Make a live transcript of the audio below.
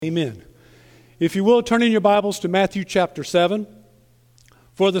Amen. If you will, turn in your Bibles to Matthew chapter 7.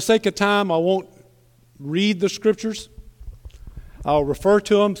 For the sake of time, I won't read the scriptures. I'll refer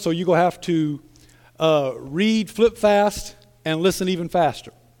to them, so you're going to have to read, flip fast, and listen even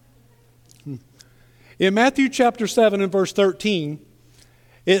faster. In Matthew chapter 7 and verse 13,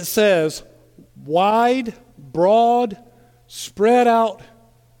 it says, wide, broad, spread out,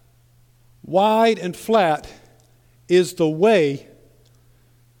 wide and flat is the way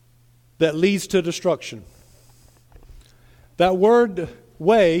that leads to destruction. That word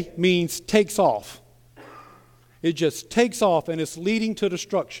way means takes off. It just takes off and it's leading to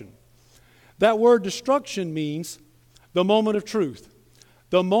destruction. That word destruction means the moment of truth.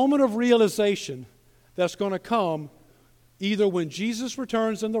 The moment of realization that's going to come either when Jesus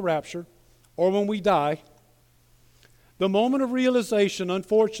returns in the rapture or when we die. The moment of realization,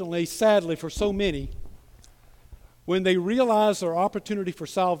 unfortunately, sadly for so many, when they realize their opportunity for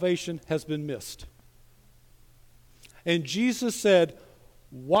salvation has been missed. And Jesus said,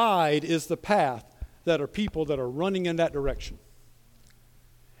 wide is the path that are people that are running in that direction.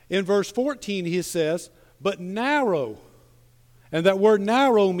 In verse 14 he says, but narrow, and that word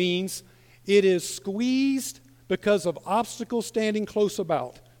narrow means it is squeezed because of obstacles standing close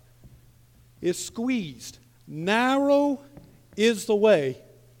about. It's squeezed. Narrow is the way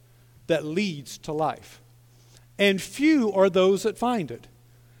that leads to life. And few are those that find it.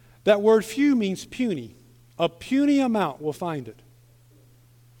 That word few means puny. A puny amount will find it.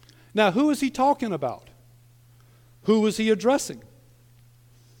 Now, who is he talking about? Who is he addressing?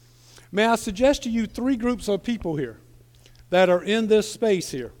 May I suggest to you three groups of people here that are in this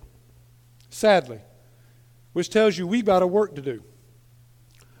space here, sadly, which tells you we've got a work to do.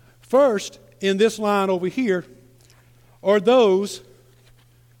 First, in this line over here, are those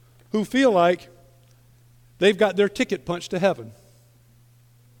who feel like they've got their ticket punched to heaven.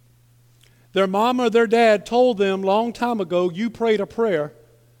 Their mom or their dad told them long time ago, you prayed a prayer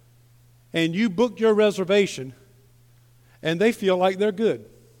and you booked your reservation, and they feel like they're good.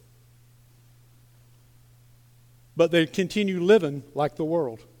 But they continue living like the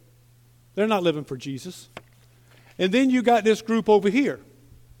world. They're not living for Jesus. And then you got this group over here.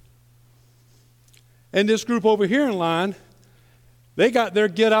 And this group over here in line, they got their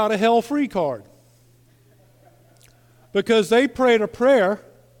get out of hell free card. Because they prayed a prayer,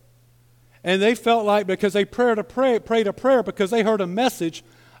 and they felt like because they prayed a prayer because they heard a message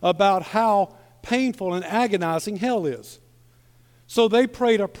about how painful and agonizing hell is. So they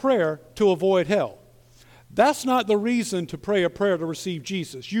prayed a prayer to avoid hell. That's not the reason to pray a prayer to receive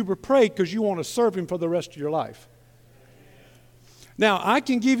Jesus. You pray because you want to serve Him for the rest of your life. Now, I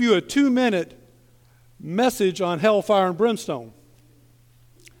can give you a 2-minute message on hellfire and brimstone.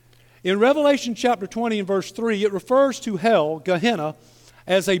 In Revelation chapter 20 and verse 3, it refers to hell, Gehenna,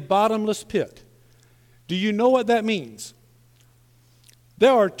 as a bottomless pit. Do you know what that means?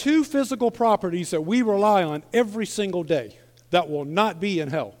 There are two physical properties that we rely on every single day that will not be in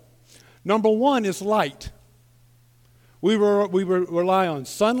hell. Number one is light. We rely on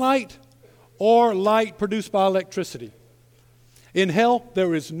sunlight or light produced by electricity. In hell,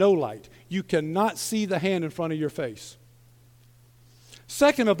 there is no light. You cannot see the hand in front of your face.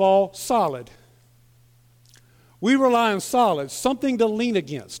 Second of all, solid. We rely on solid, something to lean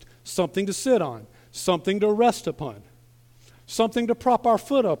against, something to sit on, something to rest upon, something to prop our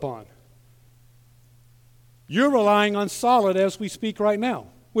foot up on. You're relying on solid as we speak right now,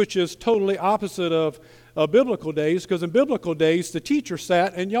 which is totally opposite of biblical days, because in biblical days, the teacher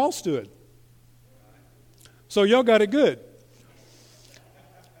sat and y'all stood. So y'all got it good.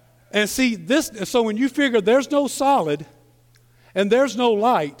 And see, so when you figure there's no solid, and there's no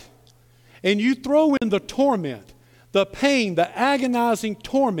light, and you throw in the torment, the pain, the agonizing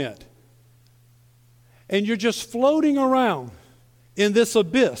torment, and you're just floating around in this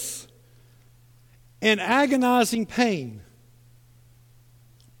abyss in agonizing pain,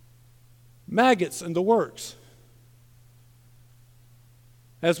 maggots in the works,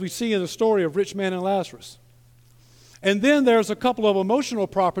 as we see in the story of rich man and Lazarus. And then there's a couple of emotional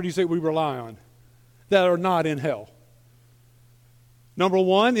properties that we rely on that are not in hell. Number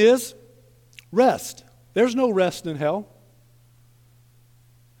one is rest. There's no rest in hell.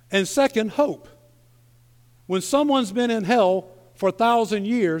 And second, hope. When someone's been in hell for 1,000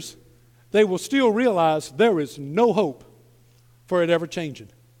 years, they will still realize there is no hope for it ever changing.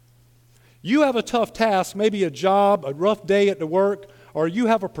 You have a tough task, maybe a job, a rough day at the work, or you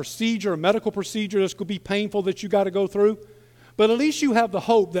have a procedure, a medical procedure that's going to be painful that you got to go through. But at least you have the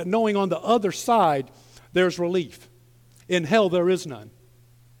hope that knowing on the other side there's relief. In hell, there is none.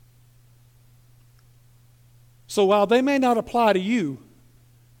 So while they may not apply to you,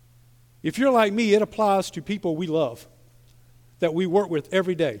 If you're like me, it applies to people we love, that we work with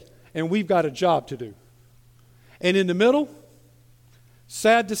every day, and we've got a job to do. And in the middle,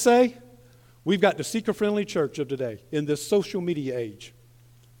 sad to say, we've got the seeker-friendly church of today in this social media age.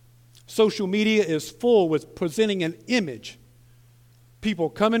 Social media is full with presenting an image. People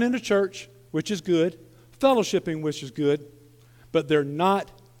coming into church, which is good, fellowshipping, which is good, but they're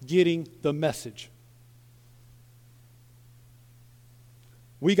not getting the message.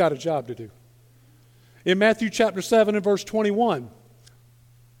 We got a job to do. In Matthew chapter 7 and verse 21,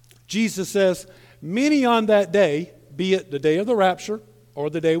 Jesus says, many on that day, be it the day of the rapture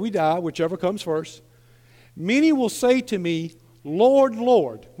or the day we die, whichever comes first, many will say to me, Lord,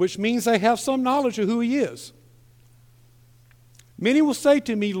 Lord, which means they have some knowledge of who he is. Many will say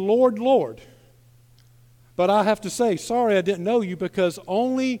to me, Lord, Lord. But I have to say, sorry, I didn't know you, because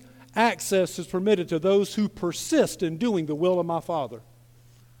only access is permitted to those who persist in doing the will of my Father.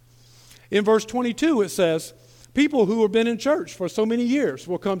 In verse 22, it says, people who have been in church for so many years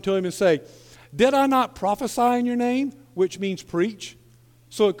will come to him and say, did I not prophesy in your name? Which means preach.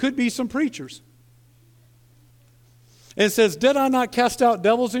 So it could be some preachers. And it says, did I not cast out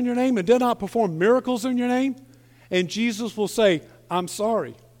devils in your name and did not perform miracles in your name? And Jesus will say, I'm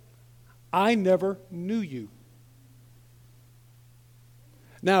sorry. I never knew you.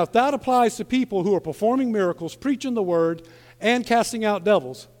 Now, if that applies to people who are performing miracles, preaching the word, and casting out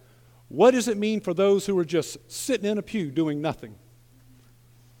devils, what does it mean for those who are just sitting in a pew doing nothing?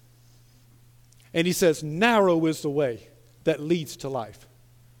 And he says, narrow is the way that leads to life.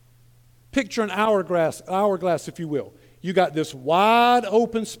 Picture an hourglass, if you will. You got this wide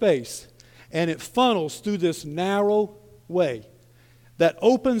open space, and it funnels through this narrow way that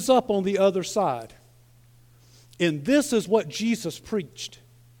opens up on the other side. And this is what Jesus preached.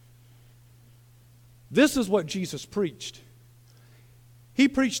 This is what Jesus preached. He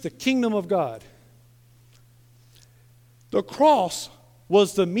preached the kingdom of God. The cross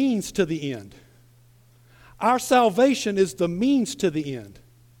was the means to the end. Our salvation is the means to the end.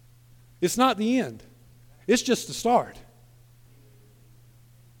 It's not the end. It's just the start.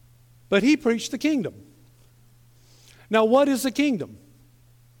 But he preached the kingdom. Now, what is the kingdom?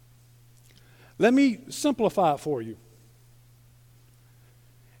 Let me simplify it for you.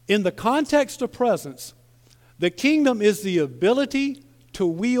 In the context of presence, the kingdom is the ability to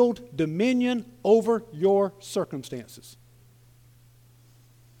wield dominion over your circumstances.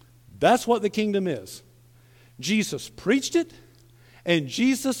 That's what the kingdom is. Jesus preached it, and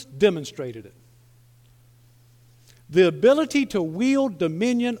Jesus demonstrated it. The ability to wield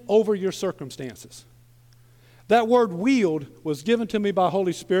dominion over your circumstances. That word wield was given to me by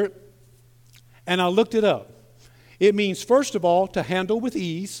Holy Spirit, and I looked it up. It means, first of all, to handle with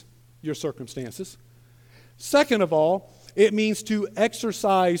ease your circumstances. Second of all, it means to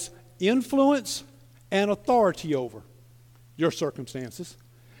exercise influence and authority over your circumstances.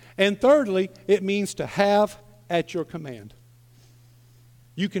 And thirdly, it means to have at your command.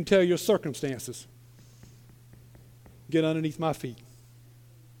 You can tell your circumstances, get underneath my feet.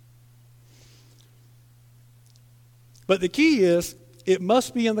 But the key is, it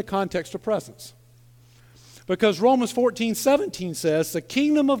must be in the context of presence. Because Romans 14:17 says, the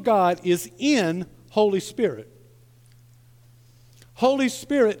kingdom of God is in Holy Spirit. Holy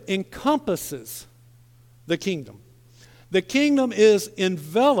Spirit encompasses the kingdom. The kingdom is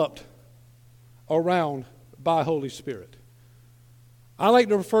enveloped around by Holy Spirit. I like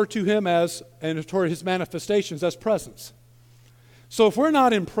to refer to him as, and toward his manifestations, as presence. So if we're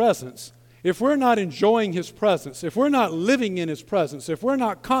not in presence, if we're not enjoying his presence, if we're not living in his presence, if we're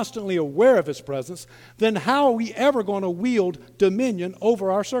not constantly aware of his presence, then how are we ever going to wield dominion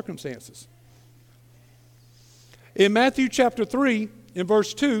over our circumstances? In Matthew chapter 3, in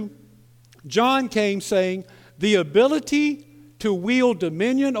verse 2, John came saying, the ability to wield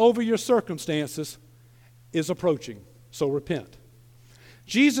dominion over your circumstances is approaching, so repent.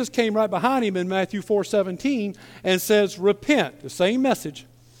 Jesus came right behind him in Matthew 4:17 and says, repent, the same message,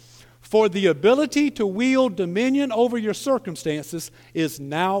 for the ability to wield dominion over your circumstances is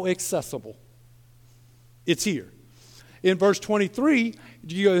now accessible. It's here. In verse 23,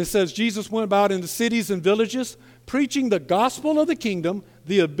 it says, Jesus went about in the cities and villages, preaching the gospel of the kingdom,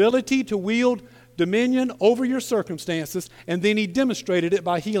 the ability to wield dominion over your circumstances, and then he demonstrated it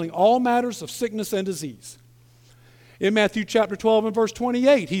by healing all matters of sickness and disease. In Matthew chapter 12 and verse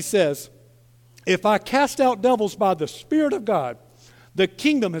 28, he says, if I cast out devils by the Spirit of God, the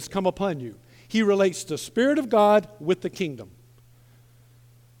kingdom has come upon you. He relates the Spirit of God with the kingdom.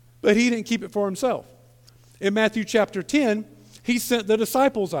 But he didn't keep it for himself. In Matthew chapter 10, he sent the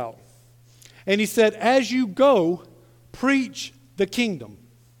disciples out. And he said, as you go, preach the kingdom.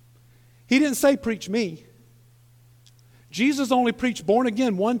 He didn't say, preach me. Jesus only preached born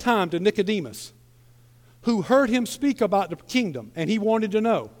again one time to Nicodemus, who heard him speak about the kingdom, and he wanted to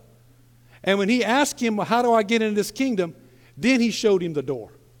know. And when he asked him, how do I get into this kingdom? Then he showed him the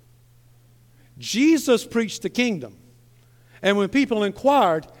door. Jesus preached the kingdom. And when people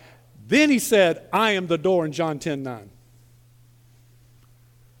inquired, then he said, I am the door in John 10:9.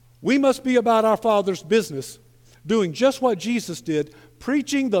 We must be about our Father's business, doing just what Jesus did,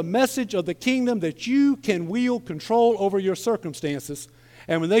 preaching the message of the kingdom that you can wield control over your circumstances.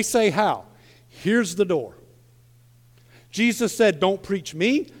 And when they say how, here's the door. Jesus said, don't preach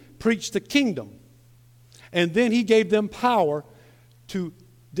me, preach the kingdom. And then he gave them power to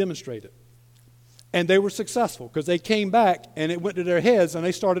demonstrate it. And they were successful because they came back and it went to their heads and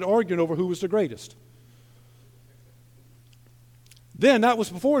they started arguing over who was the greatest. Then that was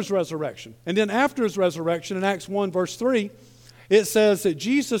before his resurrection. And then after his resurrection in Acts 1 verse 3, it says that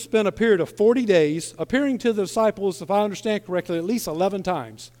Jesus spent a period of 40 days appearing to the disciples, if I understand correctly, at least 11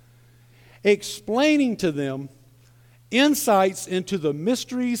 times, explaining to them insights into the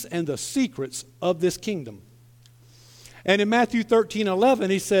mysteries and the secrets of this kingdom. And in Matthew 13:11,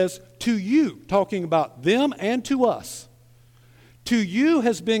 he says, to you, talking about them and to us, to you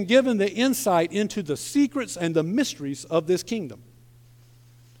has been given the insight into the secrets and the mysteries of this kingdom.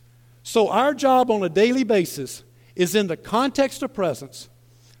 So our job on a daily basis is in the context of presence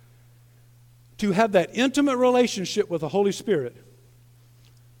to have that intimate relationship with the Holy Spirit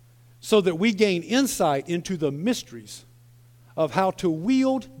so that we gain insight into the mysteries of how to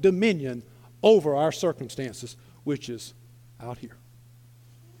wield dominion over our circumstances, which is out here.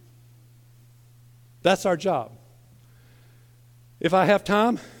 That's our job. If I have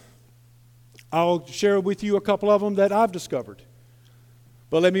time, I'll share with you a couple of them that I've discovered.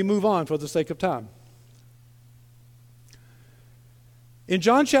 But let me move on for the sake of time. In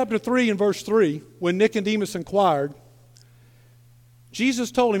John chapter 3 and verse 3, when Nicodemus inquired,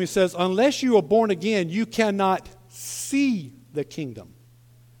 Jesus told him, he says, unless you are born again, you cannot see the kingdom.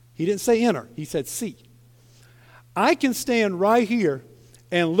 He didn't say enter, he said see. I can stand right here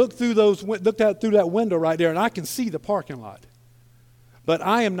and look through that window right there, and I can see the parking lot. But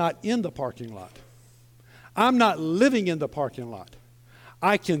I am not in the parking lot. I'm not living in the parking lot.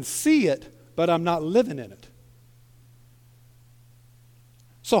 I can see it, but I'm not living in it.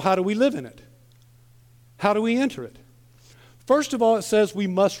 So how do we live in it? How do we enter it? First of all, it says we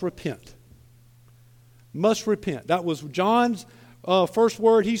must repent. Must repent. That was John's first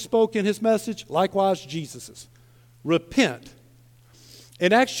word he spoke in his message. Likewise, Jesus's. Repent.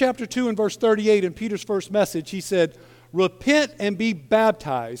 In Acts chapter 2 and verse 38, in Peter's first message, he said, repent and be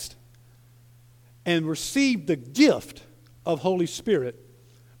baptized and receive the gift of Holy Spirit,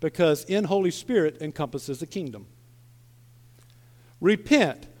 because in Holy Spirit encompasses the kingdom.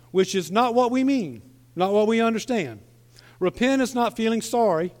 Repent, which is not what we mean, not what we understand. Repent is not feeling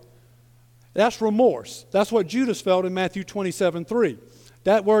sorry. That's remorse. That's what Judas felt in Matthew 27:3.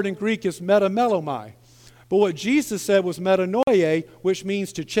 That word in Greek is metamelomai. But what Jesus said was metanoia, which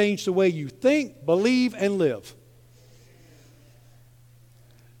means to change the way you think, believe, and live.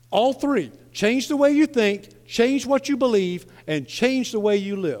 All three. Change the way you think, change what you believe, and change the way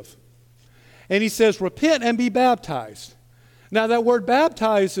you live. And he says, repent and be baptized. Now, that word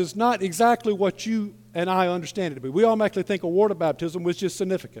baptized is not exactly what you and I understand it to be. We automatically think of water baptism, which is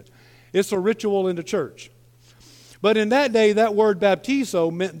significant. It's a ritual in the church. But in that day, that word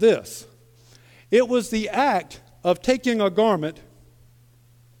baptizo meant this. It was the act of taking a garment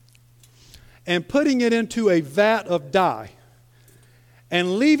and putting it into a vat of dye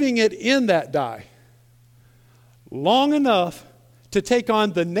and leaving it in that dye long enough to take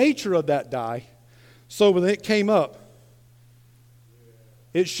on the nature of that dye, so when it came up,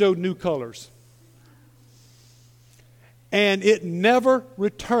 it showed new colors. And it never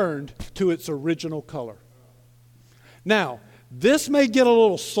returned to its original color. Now, this may get a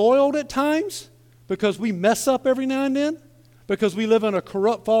little soiled at times because we mess up every now and then, because we live in a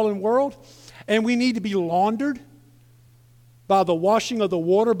corrupt, fallen world, and we need to be laundered by the washing of the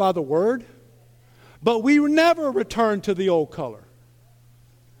water by the word. But we never return to the old color.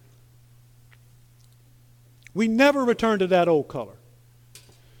 We never return to that old color.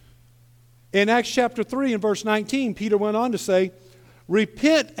 In Acts chapter 3 and verse 19, Peter went on to say,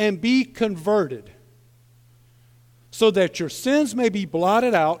 repent and be converted, so that your sins may be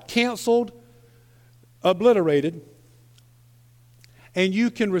blotted out, canceled, obliterated, and you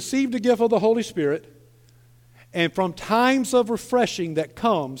can receive the gift of the Holy Spirit, and from times of refreshing that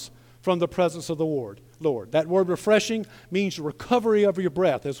comes from the presence of the Lord. That word refreshing means recovery of your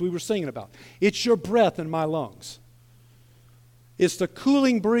breath, as we were singing about. It's your breath in my lungs. It's the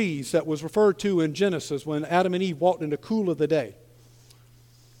cooling breeze that was referred to in Genesis when Adam and Eve walked in the cool of the day.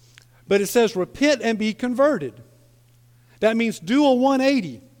 But it says, repent and be converted. That means do a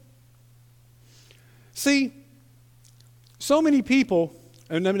 180. See, so many people,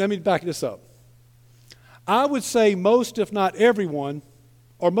 and let me back this up. I would say most, if not everyone,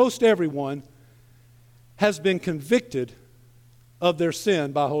 or most everyone, has been convicted of their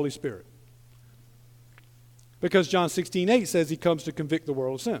sin by Holy Spirit. Because John 16:8 says he comes to convict the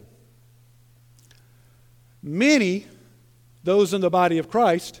world of sin. Many, those in the body of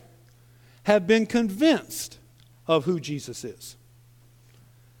Christ, have been convinced of who Jesus is.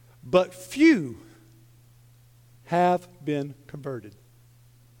 But few have been converted.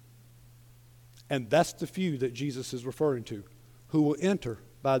 And that's the few that Jesus is referring to, who will enter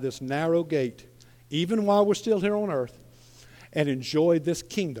by this narrow gate, even while we're still here on earth, and enjoy this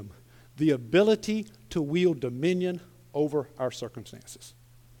kingdom, the ability to wield dominion over our circumstances.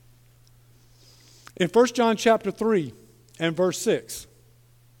 In 1 John chapter 3 and verse 6,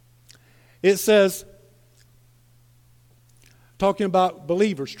 it says, talking about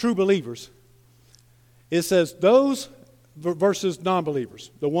believers, true believers, it says those versus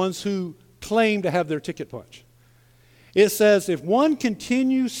non-believers, the ones who claim to have their ticket punched. It says if one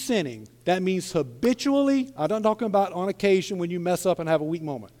continues sinning, that means habitually. I'm not talking about on occasion when you mess up and have a weak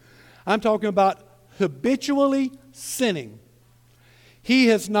moment. I'm talking about habitually sinning. He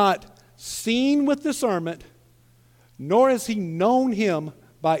has not seen with discernment, nor has he known him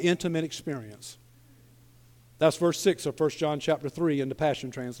by intimate experience. That's verse 6 of 1 John chapter 3 in the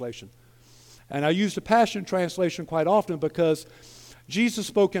Passion Translation. And I use the Passion Translation quite often because Jesus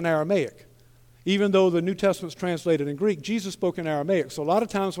spoke in Aramaic. Even though the New Testament's translated in Greek, Jesus spoke in Aramaic. So a lot of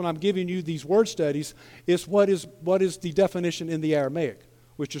times when I'm giving you these word studies, it's what is the definition in the Aramaic,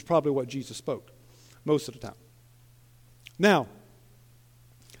 which is probably what Jesus spoke most of the time. Now,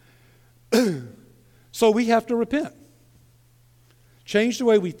 so we have to repent. Change the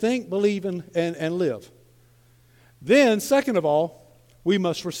way we think, believe, and live. Then, second of all, we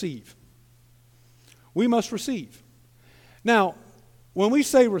must receive. We must receive. Now, when we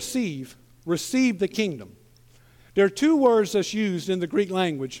say receive the kingdom, there are two words that's used in the Greek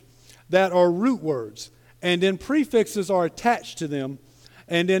language that are root words, and then prefixes are attached to them,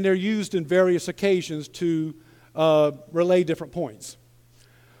 and then they're used in various occasions to relay different points.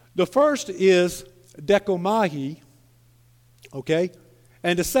 The first is dekomahi, okay,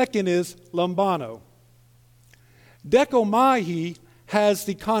 and the second is lambano. Dekomahi has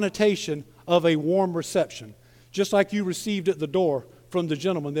the connotation of a warm reception, just like you received at the door from the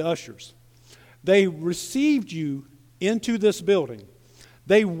gentlemen, the ushers. They received you into this building.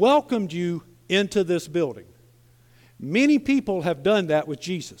 They welcomed you into this building. Many people have done that with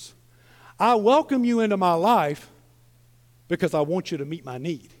Jesus. I welcome you into my life because I want you to meet my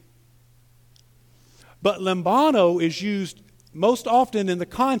need. But lambano is used most often in the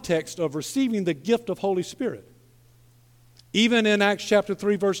context of receiving the gift of Holy Spirit. Even in Acts chapter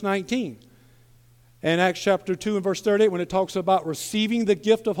 3, verse 19. And Acts chapter 2 and verse 38, when it talks about receiving the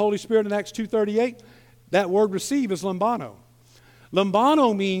gift of Holy Spirit in Acts 2:38, that word receive is lambano.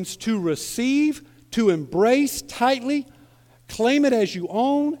 Lambano means to receive, to embrace tightly, claim it as your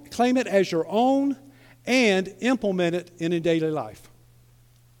own, and implement it in a daily life.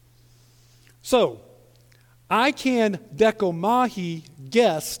 So, I can dekomahi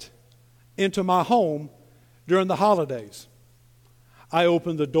guest into my home during the holidays. I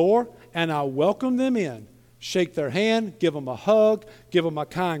open the door and I welcome them in, shake their hand, give them a hug, give them a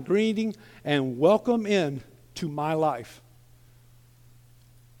kind greeting, and welcome in to my life.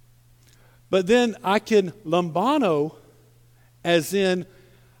 But then I can lambano, as in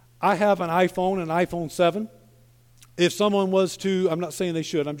I have an iPhone 7. If someone was to, I'm not saying they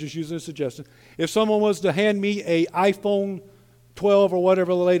should, I'm just using a suggestion. If someone was to hand me a iPhone 12 or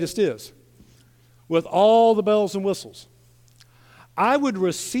whatever the latest is, with all the bells and whistles, I would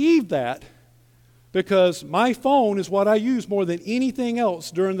receive that because my phone is what I use more than anything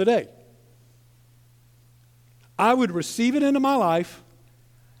else during the day. I would receive it into my life,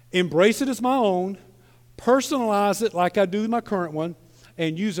 embrace it as my own, personalize it like I do my current one,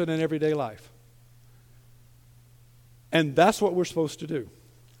 and use it in everyday life. And that's what we're supposed to do.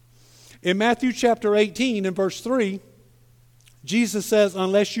 In Matthew chapter 18 and verse 3, Jesus says,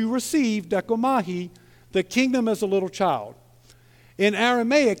 unless you receive dekomahi, the kingdom is a little child. In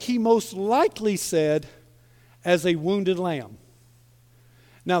Aramaic, he most likely said, as a wounded lamb.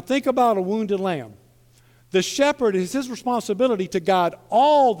 Now think about a wounded lamb. The shepherd, is his responsibility to guide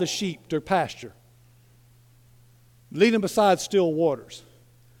all the sheep to pasture. Lead them beside still waters.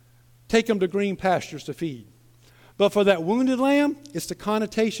 Take them to green pastures to feed. But for that wounded lamb, it's the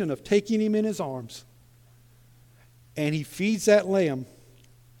connotation of taking him in his arms. And he feeds that lamb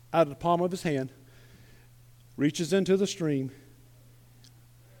out of the palm of his hand, reaches into the stream.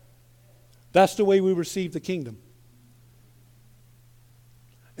 That's the way we receive the kingdom.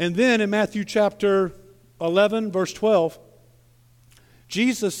 And then in Matthew chapter 11, verse 12,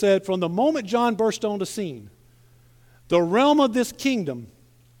 Jesus said, from the moment John burst on the scene, the realm of this kingdom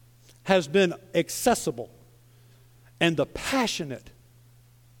has been accessible, and the passionate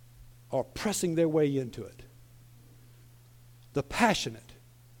are pressing their way into it. The passionate.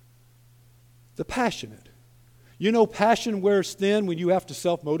 The passionate. You know, passion wears thin when you have to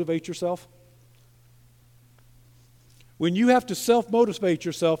self-motivate yourself. When you have to self-motivate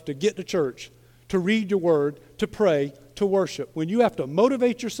yourself to get to church, to read your word, to pray, to worship, when you have to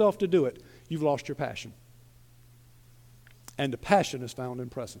motivate yourself to do it, you've lost your passion. And the passion is found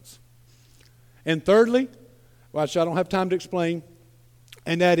in presence. And thirdly, which I don't have time to explain,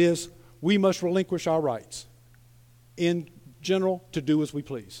 and that is we must relinquish our rights in general to do as we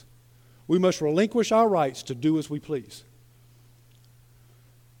please. We must relinquish our rights to do as we please.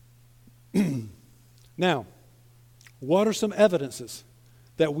 Now, what are some evidences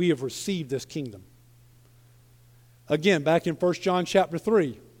that we have received this kingdom? Again, back in 1 John chapter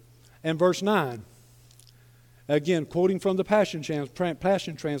 3 and verse 9. Again, quoting from the Passion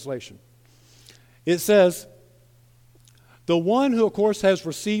Translation. It says, the one who, of course, has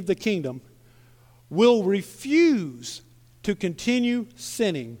received the kingdom will refuse to continue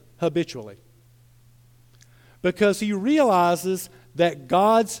sinning habitually because he realizes that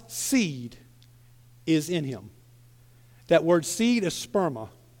God's seed is in him. That word seed is sperma.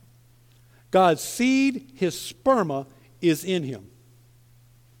 God's seed, his sperma, is in him.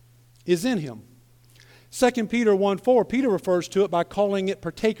 Is in him. 2 Peter 1:4, Peter refers to it by calling it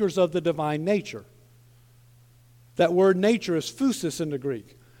partakers of the divine nature. That word nature is physis in the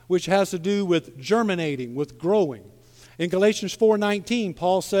Greek, which has to do with germinating, with growing. In Galatians 4:19,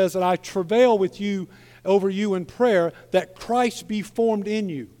 Paul says that I travail with you over you in prayer that Christ be formed in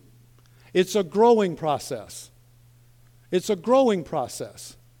you. It's a growing process. It's a growing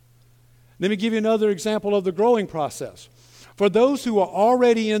process. Let me give you another example of the growing process. For those who are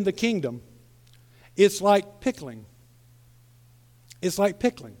already in the kingdom, it's like pickling. It's like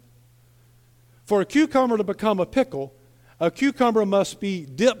pickling. For a cucumber to become a pickle, a cucumber must be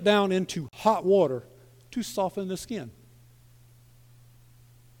dipped down into hot water to soften the skin.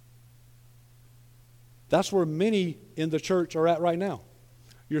 That's where many in the church are at right now.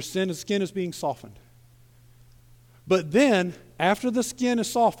 Your skin is being softened. But then, after the skin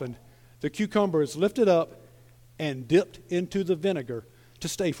is softened, the cucumber is lifted up and dipped into the vinegar to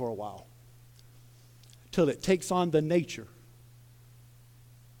stay for a while, till it takes on the nature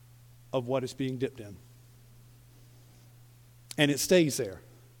of what it's being dipped in. And it stays there,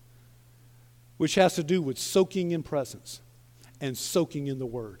 which has to do with soaking in presence and soaking in the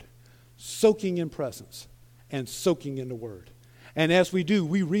Word. Soaking in presence and soaking in the Word. And as we do,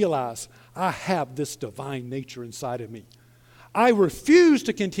 we realize I have this divine nature inside of me. I refuse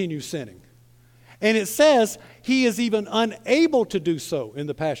to continue sinning. And it says he is even unable to do so in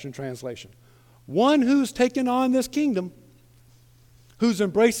the Passion Translation. One who's taken on this kingdom, who's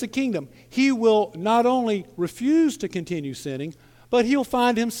embraced the kingdom, he will not only refuse to continue sinning, but he'll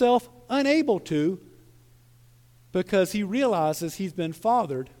find himself unable to because he realizes he's been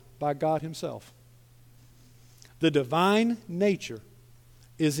fathered by God himself. The divine nature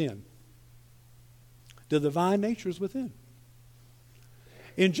is in. The divine nature is within.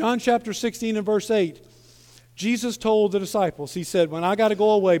 In John chapter 16 and verse 8, Jesus told the disciples, he said, when I got to go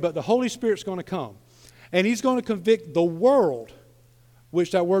away, but the Holy Spirit's going to come. And he's going to convict the world,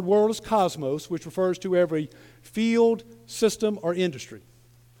 which that word world is cosmos, which refers to every field, system, or industry.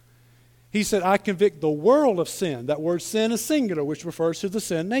 He said, I convict the world of sin. That word sin is singular, which refers to the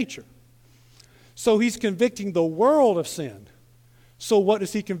sin nature. So he's convicting the world of sin. So what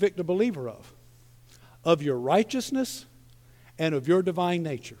does he convict the believer of? Of your righteousness and of your divine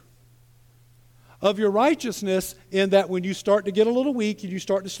nature. Of your righteousness in that when you start to get a little weak and you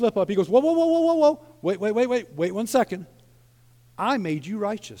start to slip up, he goes, whoa, whoa, whoa, whoa, whoa, whoa. Wait 1 second. I made you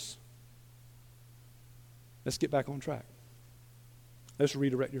righteous. Let's get back on track. Let's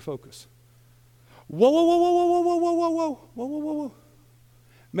redirect your focus. Whoa, whoa, whoa, whoa, whoa, whoa, whoa, whoa, whoa, whoa, whoa, whoa, whoa.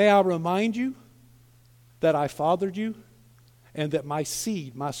 May I remind you that I fathered you and that my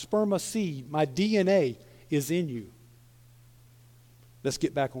seed, my sperma seed, my DNA is in you. Let's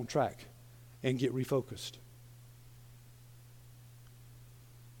get back on track and get refocused.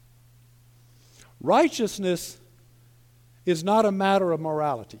 Righteousness is not a matter of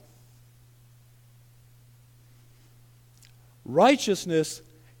morality. Righteousness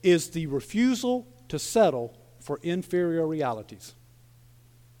is the refusal to settle for inferior realities.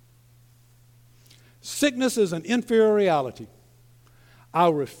 Sickness is an inferior reality. I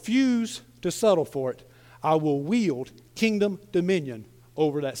refuse to settle for it. I will wield kingdom dominion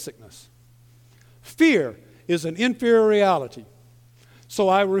over that sickness. Fear is an inferior reality. So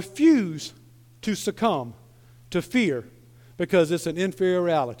I refuse to succumb to fear because it's an inferior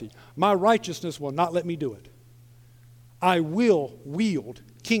reality. My righteousness will not let me do it. I will wield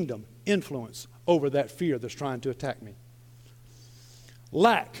kingdom influence over that fear that's trying to attack me.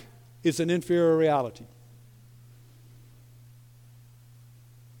 Lack is an inferior reality.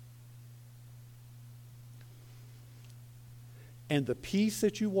 And the peace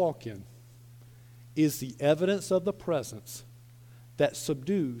that you walk in is the evidence of the presence that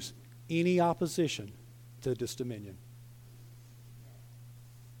subdues any opposition to this dominion.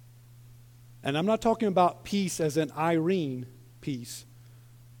 And I'm not talking about peace as in Irene peace,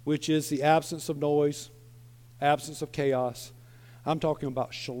 which is the absence of noise, absence of chaos. I'm talking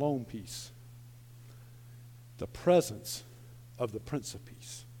about shalom peace, the presence of the Prince of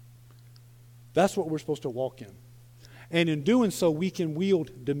Peace. That's what we're supposed to walk in. And in doing so, we can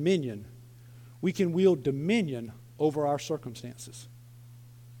wield dominion. We can wield dominion over our circumstances.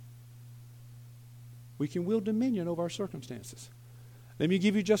 We can wield dominion over our circumstances. Let me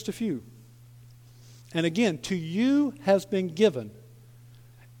give you just a few. And again, to you has been given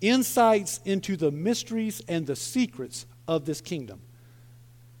insights into the mysteries and the secrets of this kingdom.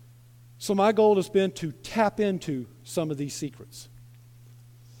 So my goal has been to tap into some of these secrets.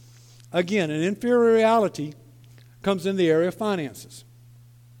 Again, an inferior reality comes in the area of finances.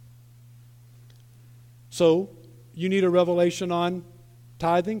 So, you need a revelation on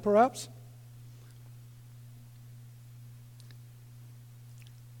tithing, perhaps?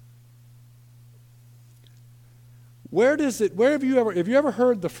 Where have you ever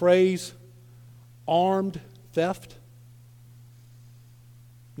heard the phrase armed theft?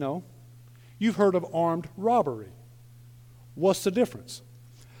 No. You've heard of armed robbery. What's the difference?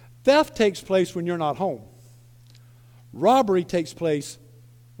 Theft takes place when you're not home. Robbery takes place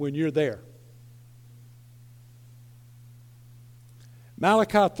when you're there.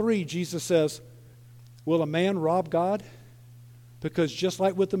 Malachi 3, Jesus says, will a man rob God? Because just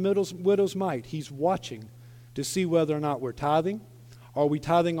like with the widow's mite, he's watching to see whether or not we're tithing. Are we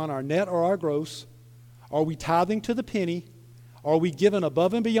tithing on our net or our gross? Are we tithing to the penny? Are we giving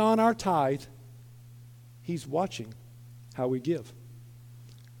above and beyond our tithe? He's watching how we give.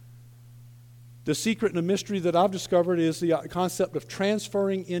 The secret and the mystery that I've discovered is the concept of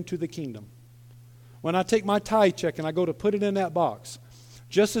transferring into the kingdom. When I take my tithe check and I go to put it in that box,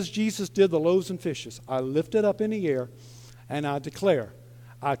 just as Jesus did the loaves and fishes, I lift it up in the air and I declare,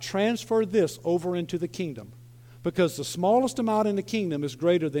 I transfer this over into the kingdom, because the smallest amount in the kingdom is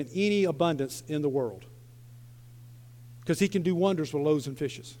greater than any abundance in the world, because he can do wonders with loaves and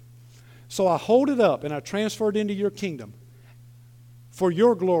fishes. So I hold it up and I transfer it into your kingdom for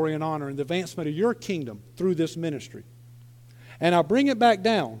your glory and honor and the advancement of your kingdom through this ministry. And I bring it back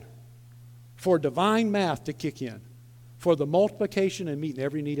down for divine math to kick in, for the multiplication and meeting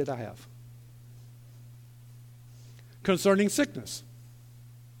every need that I have. Concerning sickness,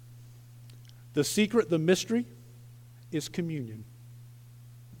 the secret, the mystery is communion.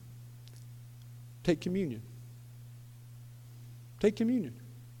 Take communion. Take communion.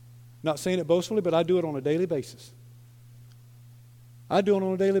 Not saying it boastfully, but I do it on a daily basis. I do it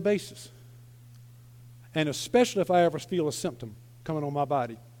on a daily basis. And especially if I ever feel a symptom coming on my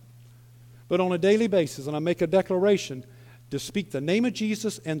body. But on a daily basis, and I make a declaration to speak the name of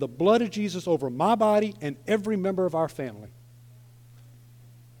Jesus and the blood of Jesus over my body and every member of our family.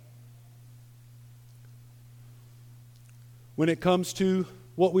 When it comes to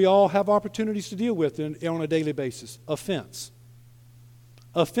what we all have opportunities to deal with on a daily basis, offense.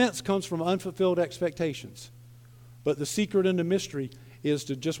 Offense comes from unfulfilled expectations. But the secret and the mystery is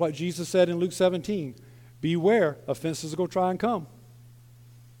to, just like Jesus said in Luke 17, beware, offenses are going to try and come.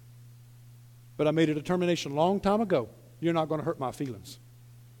 But I made a determination a long time ago, you're not going to hurt my feelings.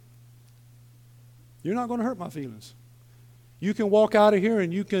 You're not going to hurt my feelings. You can walk out of here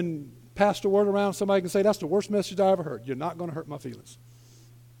and you can pass the word around, somebody can say, that's the worst message I ever heard. You're not going to hurt my feelings.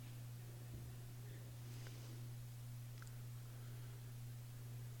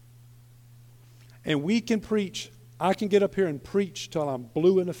 And we can preach. I can get up here and preach till I'm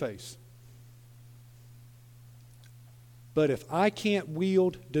blue in the face. But if I can't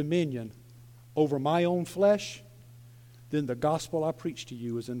wield dominion over my own flesh, then the gospel I preach to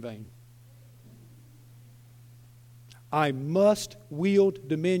you is in vain. I must wield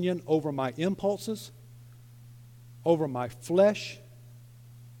dominion over my impulses, over my flesh,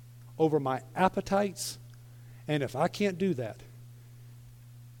 over my appetites. And if I can't do that,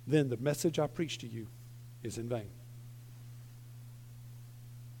 then the message I preach to you is in vain.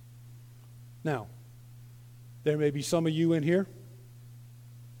 Now, there may be some of you in here.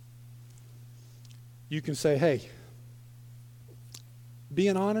 You can say, hey,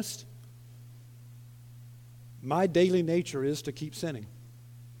 being honest, my daily nature is to keep sinning.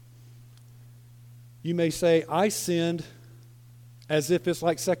 You may say, I sinned as if it's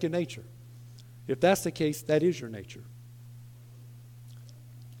like second nature. If that's the case, that is your nature.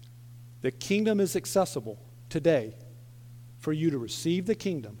 The kingdom is accessible today for you to receive the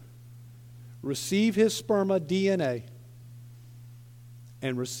kingdom, receive his sperma DNA,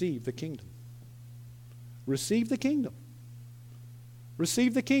 and receive the kingdom. Receive the kingdom.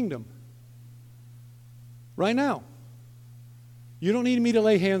 Receive the kingdom. Right now. You don't need me to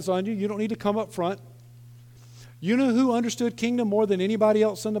lay hands on you. You don't need to come up front. You know who understood kingdom more than anybody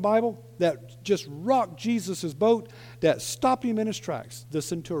else in the Bible? That just rocked Jesus' boat, that stopped him in his tracks? The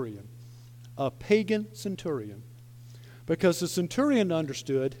centurion. A pagan centurion. Because the centurion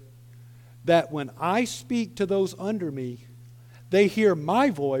understood that when I speak to those under me, they hear my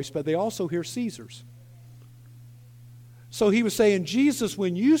voice, but they also hear Caesar's. So he was saying, Jesus,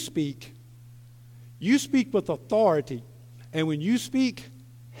 when you speak with authority. And when you speak,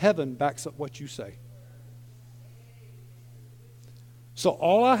 heaven backs up what you say. So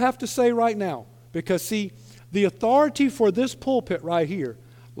all I have to say right now, because see, the authority for this pulpit right here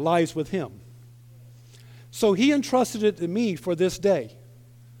lies with him. So he entrusted it to me for this day.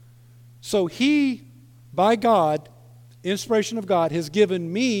 So he, by God, inspiration of God, has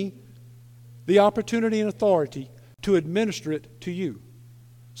given me the opportunity and authority to administer it to you.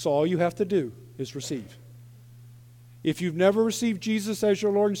 So all you have to do is receive. If you've never received Jesus as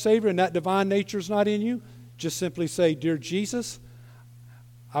your Lord and Savior and that divine nature is not in you, just simply say, Dear Jesus,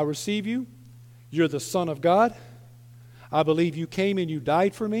 I receive you. You're the Son of God. I believe you came and you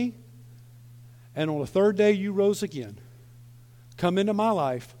died for me. And on the third day you rose again. Come into my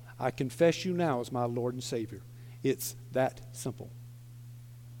life. I confess you now as my Lord and Savior. It's that simple.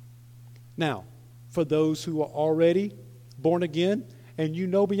 Now, for those who are already born again, and you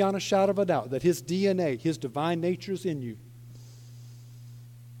know beyond a shadow of a doubt that his DNA, his divine nature is in you,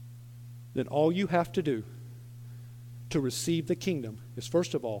 then all you have to do to receive the kingdom is,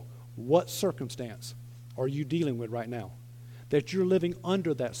 first of all, what circumstance are you dealing with right now? That you're living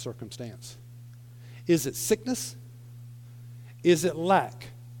under that circumstance. Is it sickness? Is it lack?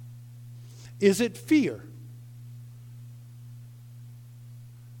 Is it fear?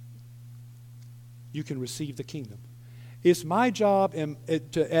 You can receive the kingdom. It's my job,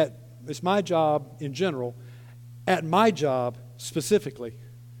 it's my job in general, at my job specifically,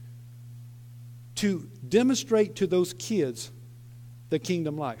 to demonstrate to those kids the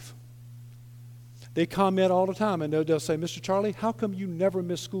kingdom life. They comment all the time and they'll say, Mr. Charlie, how come you never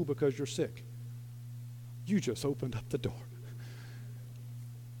miss school because you're sick? You just opened up the door.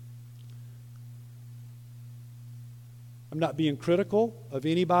 I'm not being critical of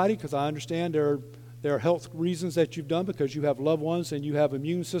anybody because I understand there are health reasons that you've done because you have loved ones and you have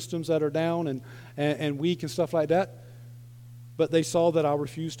immune systems that are down and weak and stuff like that. But they saw that I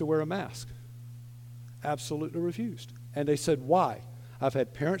refused to wear a mask. Absolutely refused. And they said, why? I've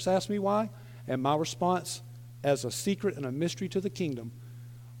had parents ask me why, and my response as a secret and a mystery to the kingdom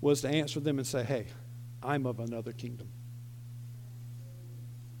was to answer them and say, hey, I'm of another kingdom.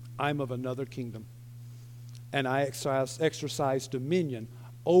 I'm of another kingdom. And I exercise dominion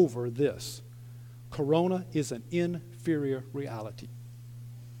over this. Corona is an inferior reality.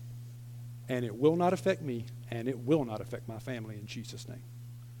 And it will not affect me, and it will not affect my family in Jesus' name.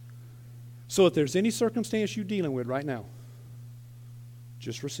 So if there's any circumstance you're dealing with right now,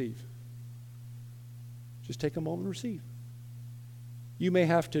 just receive. Just take a moment and receive. You may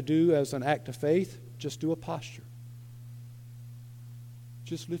have to do as an act of faith, just do a posture.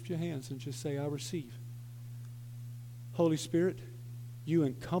 Just lift your hands and just say, I receive. Holy Spirit, you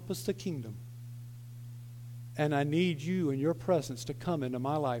encompass the kingdom. And I need you and your presence to come into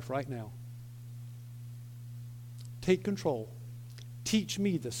my life right now. Take control. Teach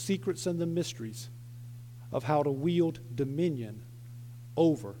me the secrets and the mysteries of how to wield dominion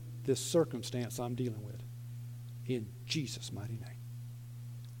over this circumstance I'm dealing with. In Jesus' mighty name.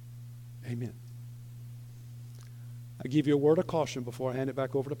 Amen. I give you a word of caution before I hand it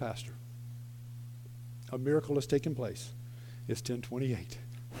back over to Pastor. A miracle has taken place. It's 10:28.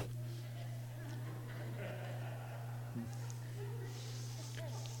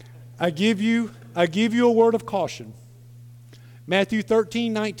 I give you a word of caution. Matthew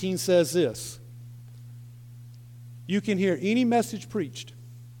 13:19 says this. You can hear any message preached,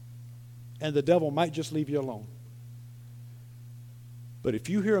 and the devil might just leave you alone. But if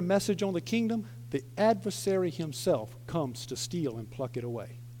you hear a message on the kingdom, the adversary himself comes to steal and pluck it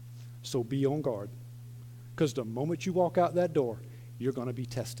away. So be on guard. Because the moment you walk out that door, you're going to be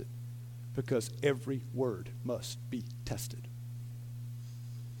tested. Because every word must be tested.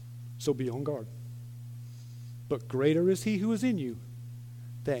 So be on guard. But greater is he who is in you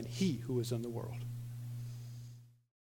than he who is in the world.